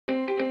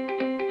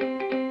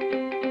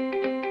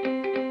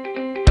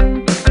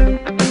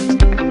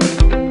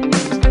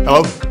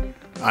Hello,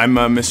 I'm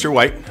Mr.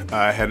 White,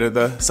 head of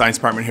the science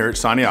department here at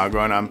Santiago,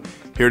 and I'm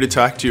here to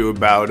talk to you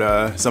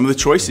about some of the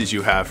choices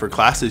you have for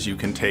classes you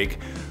can take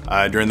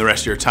during the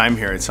rest of your time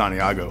here at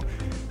Santiago.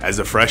 As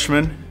a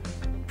freshman,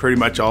 pretty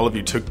much all of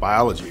you took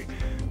biology,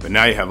 but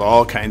now you have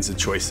all kinds of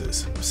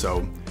choices.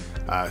 So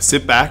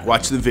sit back,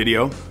 watch the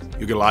video,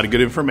 you'll get a lot of good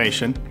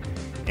information,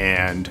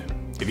 and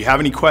if you have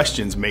any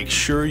questions, make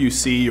sure you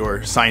see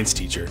your science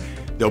teacher.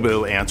 They'll be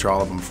able to answer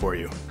all of them for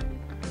you.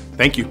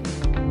 Thank you.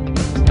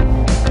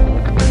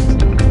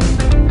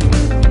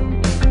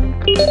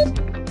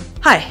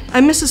 Hi,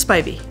 I'm Mrs.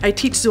 Spivey. I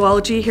teach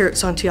zoology here at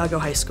Santiago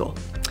High School.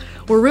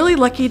 We're really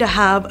lucky to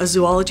have a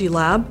zoology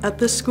lab at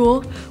this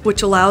school,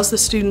 which allows the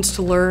students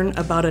to learn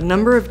about a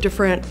number of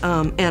different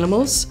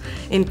animals,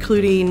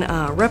 including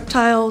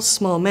reptiles,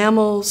 small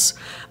mammals,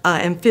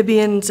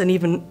 amphibians, and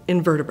even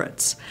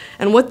invertebrates.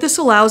 And what this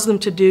allows them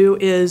to do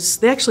is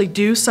they actually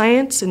do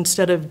science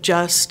instead of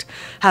just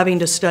having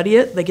to study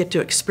it. They get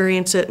to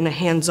experience it in a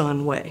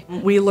hands-on way.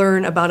 We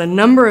learn about a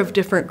number of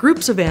different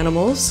groups of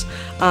animals.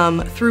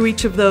 Through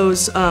each of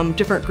those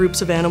different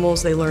groups of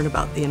animals, they learn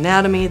about the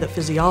anatomy, the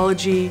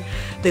physiology,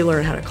 they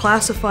learn how to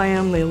classify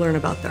them, they learn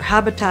about their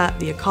habitat,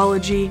 the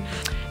ecology.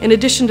 In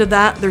addition to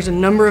that, there's a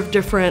number of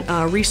different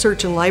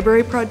research and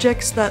library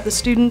projects that the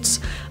students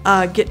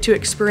get to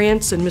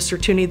experience, and Mr.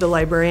 Tooney, the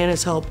librarian,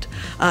 has helped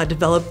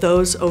develop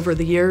those over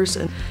the years.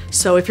 And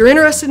so if you're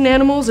interested in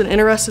animals and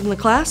interested in the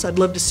class, I'd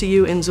love to see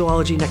you in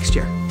zoology next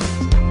year.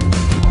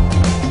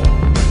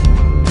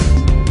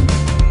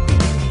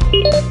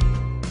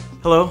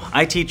 Hello,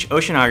 I teach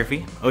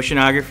oceanography.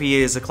 Oceanography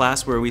is a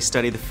class where we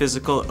study the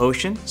physical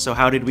ocean. So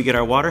how did we get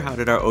our water? How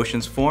did our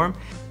oceans form?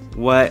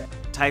 What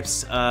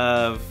types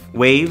of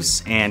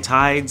waves and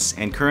tides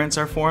and currents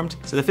are formed?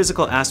 So the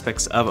physical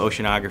aspects of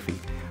oceanography.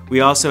 We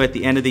also, at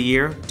the end of the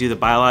year, do the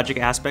biologic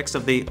aspects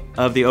of the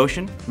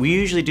ocean. We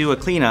usually do a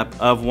cleanup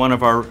of one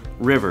of our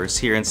rivers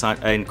here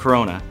in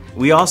Corona.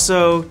 We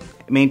also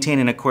maintain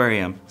an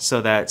aquarium so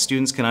that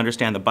students can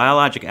understand the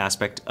biologic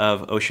aspect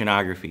of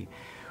oceanography.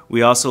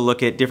 We also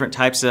look at different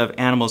types of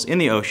animals in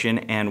the ocean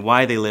and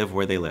why they live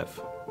where they live.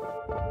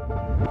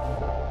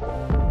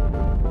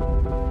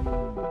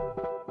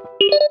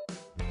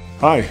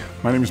 Hi,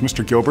 my name is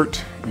Mr.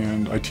 Gilbert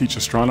and I teach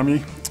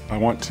astronomy. I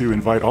want to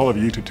invite all of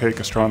you to take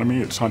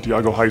astronomy at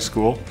Santiago High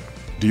School.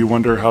 Do you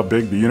wonder how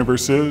big the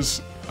universe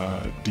is?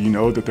 Do you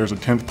know that there's a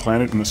 10th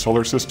planet in the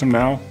solar system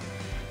now?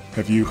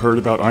 Have you heard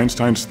about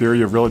Einstein's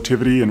theory of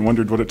relativity and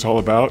wondered what it's all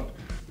about?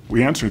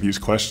 We answer these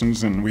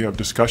questions and we have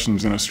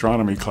discussions in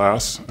astronomy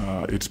class.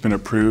 It's been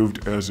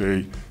approved as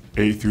a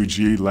through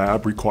G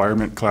lab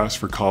requirement class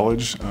for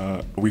college.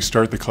 We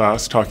start the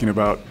class talking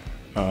about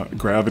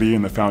gravity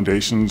and the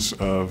foundations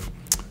of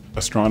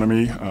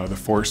astronomy, the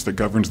force that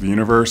governs the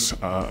universe.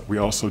 We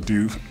also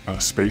do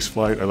space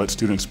flight. I let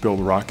students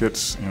build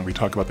rockets, and we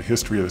talk about the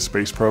history of the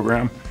space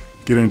program.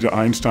 Get into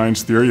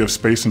Einstein's theory of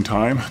space and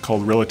time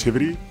called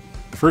relativity.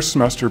 The first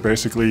semester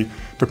basically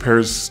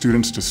prepares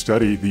students to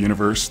study the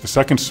universe. The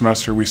second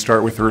semester we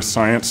start with earth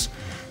science,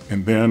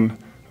 and then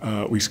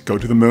we go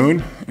to the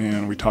moon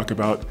and we talk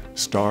about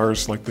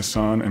stars like the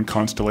sun and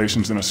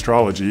constellations and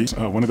astrology.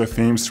 One of the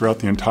themes throughout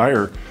the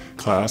entire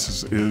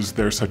class is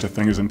there such a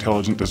thing as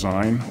intelligent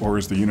design, or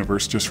is the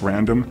universe just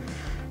random?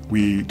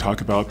 We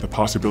talk about the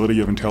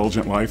possibility of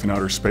intelligent life in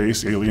outer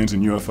space, aliens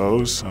and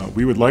UFOs.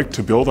 We would like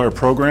to build our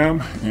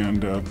program,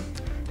 and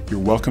you're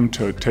welcome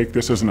to take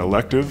this as an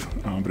elective,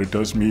 but it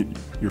does meet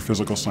your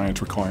physical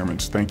science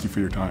requirements. Thank you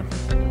for your time.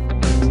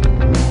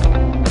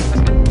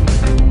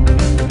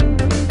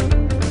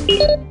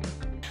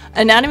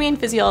 Anatomy and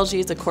Physiology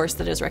is a course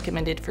that is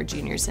recommended for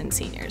juniors and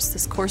seniors.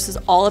 This course is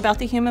all about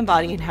the human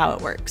body and how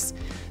it works.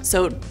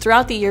 So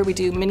throughout the year we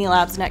do mini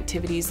labs and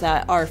activities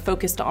that are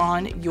focused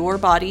on your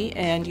body,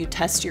 and you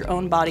test your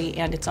own body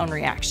and its own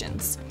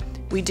reactions.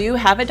 We do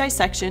have a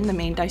dissection. The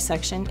main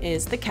dissection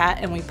is the cat,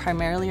 and we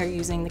primarily are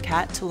using the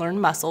cat to learn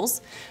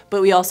muscles,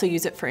 but we also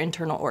use it for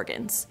internal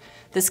organs.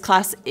 This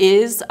class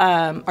is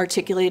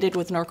articulated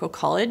with Norco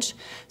College,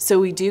 so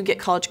we do get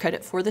college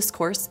credit for this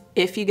course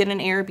if you get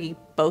an A or B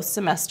both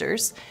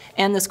semesters,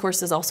 and this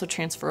course is also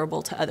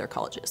transferable to other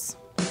colleges.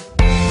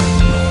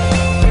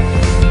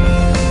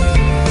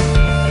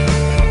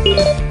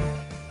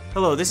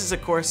 Hello, this is a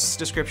course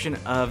description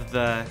of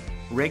the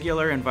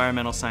regular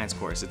environmental science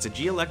course. It's a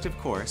G elective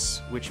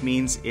course, which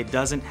means it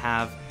doesn't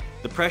have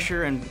the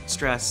pressure and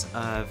stress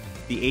of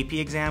the AP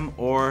exam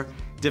or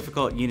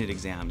difficult unit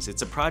exams.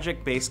 It's a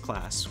project-based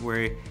class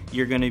where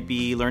you're going to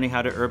be learning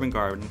how to urban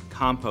garden,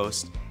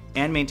 compost,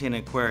 and maintain an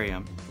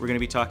aquarium. We're going to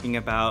be talking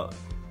about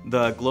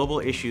the global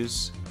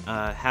issues,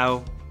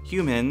 how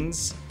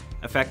humans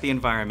affect the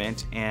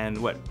environment, and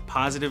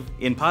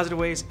in positive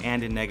ways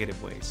and in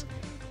negative ways.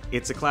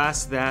 It's a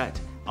class that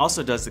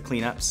also does the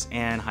cleanups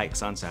and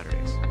hikes on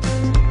Saturdays.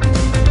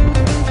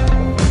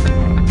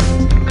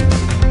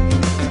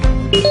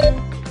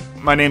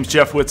 My name's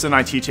Jeff Whitson.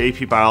 I teach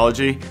AP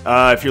Biology.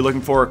 If you're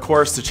looking for a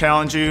course to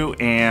challenge you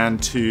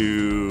and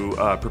to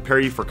prepare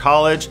you for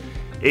college,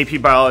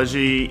 AP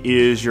Biology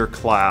is your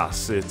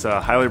class. It's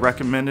highly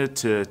recommended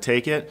to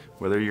take it,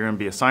 whether you're going to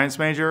be a science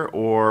major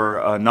or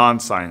a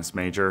non-science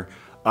major.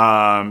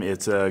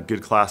 It's a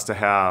good class to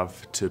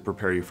have to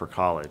prepare you for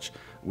college.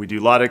 We do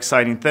a lot of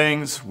exciting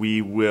things.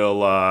 We will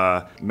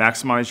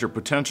maximize your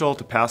potential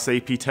to pass the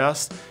AP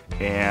test,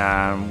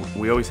 and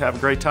we always have a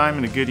great time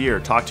and a good year.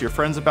 Talk to your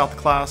friends about the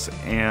class,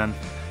 and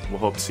we'll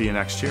hope to see you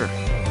next year.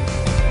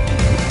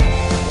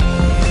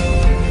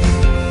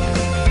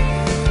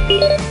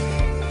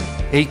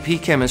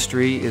 AP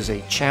Chemistry is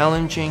a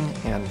challenging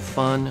and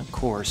fun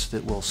course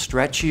that will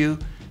stretch you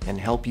and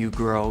help you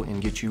grow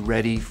and get you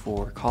ready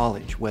for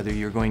college, whether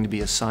you're going to be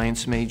a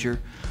science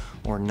major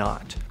or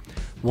not.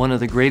 One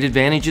of the great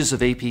advantages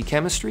of AP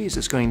Chemistry is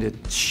it's going to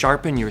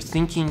sharpen your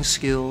thinking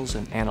skills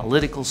and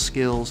analytical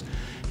skills,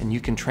 and you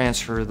can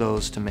transfer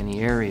those to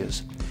many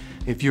areas.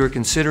 If you're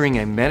considering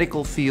a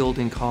medical field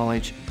in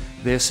college,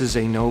 this is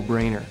a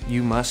no-brainer.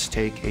 You must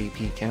take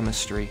AP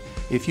Chemistry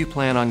if you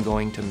plan on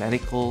going to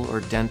medical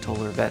or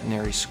dental or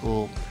veterinary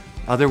school.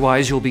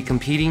 Otherwise, you'll be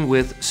competing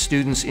with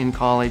students in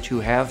college who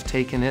have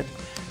taken it,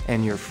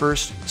 and your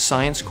first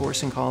science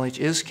course in college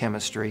is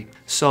chemistry.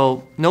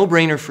 So,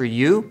 no-brainer for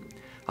you.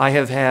 I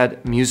have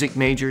had music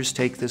majors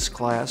take this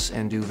class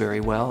and do very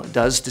well. It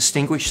does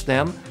distinguish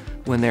them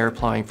when they're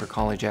applying for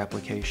college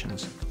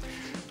applications.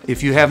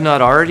 If you have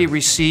not already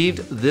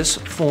received this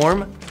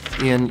form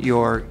in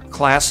your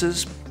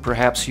classes,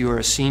 perhaps you're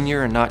a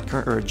senior and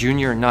or a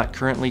junior and not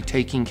currently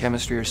taking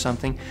chemistry or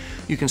something,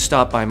 you can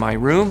stop by my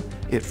room.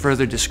 It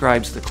further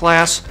describes the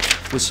class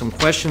with some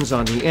questions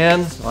on the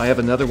end. I have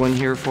another one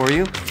here for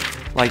you,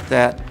 like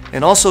that.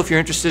 And also, if you're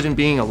interested in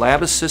being a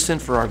lab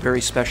assistant for our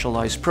very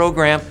specialized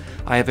program,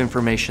 I have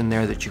information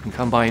there that you can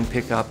come by and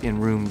pick up in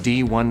room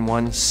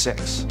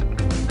D116.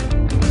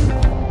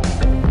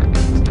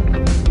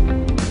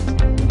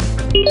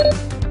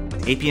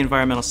 AP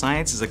Environmental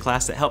Science is a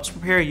class that helps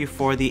prepare you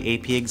for the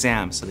AP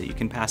exam so that you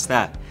can pass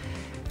that.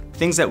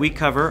 Things that we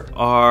cover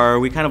are,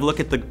 we kind of look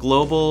at the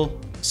global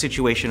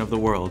situation of the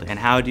world and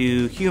how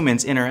do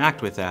humans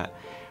interact with that.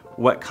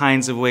 What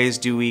kinds of ways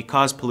do we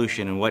cause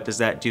pollution and what does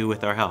that do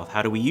with our health?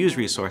 How do we use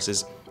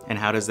resources and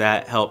how does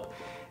that help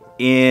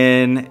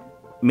in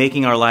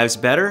making our lives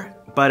better,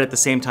 but at the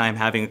same time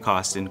having a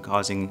cost in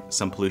causing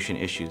some pollution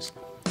issues.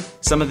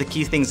 Some of the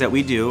key things that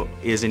we do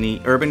is in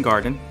the urban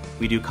garden,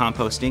 we do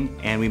composting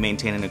and we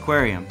maintain an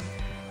aquarium.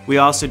 We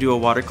also do a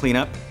water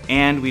cleanup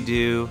and we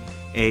do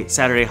a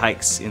Saturday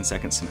hikes in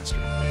second semester.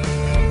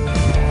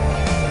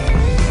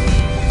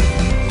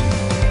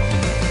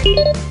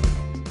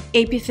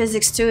 AP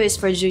Physics 2 is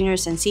for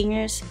juniors and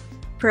seniors.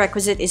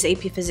 Prerequisite is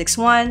AP Physics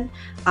 1.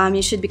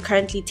 You should be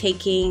concurrently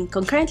taking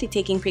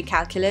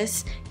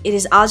pre-calculus. It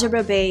is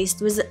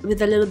algebra-based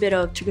with a little bit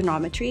of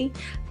trigonometry.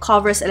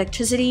 Covers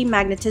electricity,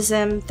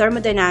 magnetism,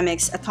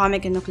 thermodynamics,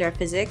 atomic and nuclear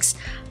physics.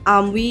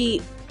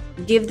 We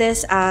give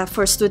this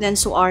for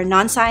students who are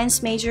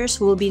non-science majors,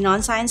 who will be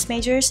non-science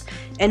majors,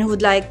 and who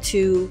would like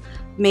to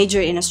major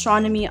in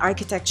astronomy,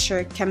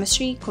 architecture,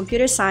 chemistry,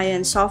 computer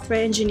science,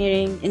 software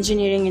engineering,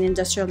 engineering and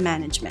industrial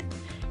management.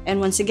 And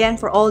once again,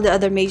 for all the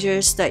other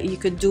majors that you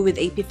could do with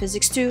AP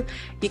Physics 2,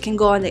 you can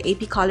go on the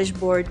AP College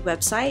Board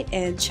website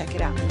and check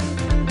it out.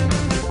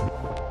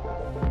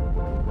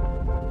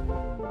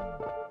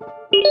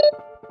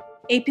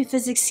 AP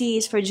Physics C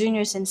is for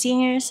juniors and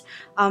seniors.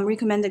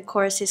 Recommended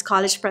course is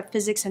College Prep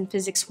Physics and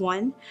Physics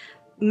 1.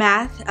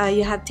 Math,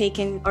 you have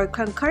taken or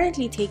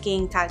currently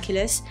taking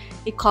calculus.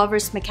 It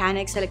covers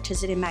mechanics,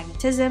 electricity, and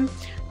magnetism.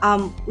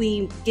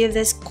 We give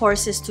these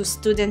courses to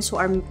students who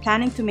are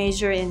planning to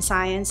major in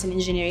science and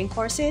engineering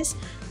courses,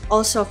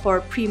 also for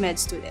pre-med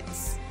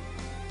students.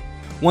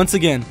 Once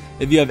again,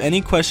 if you have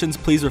any questions,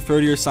 please refer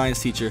to your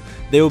science teacher.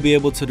 They will be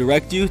able to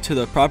direct you to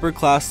the proper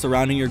class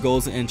surrounding your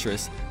goals and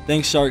interests.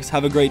 Thanks, Sharks.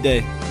 Have a great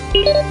day.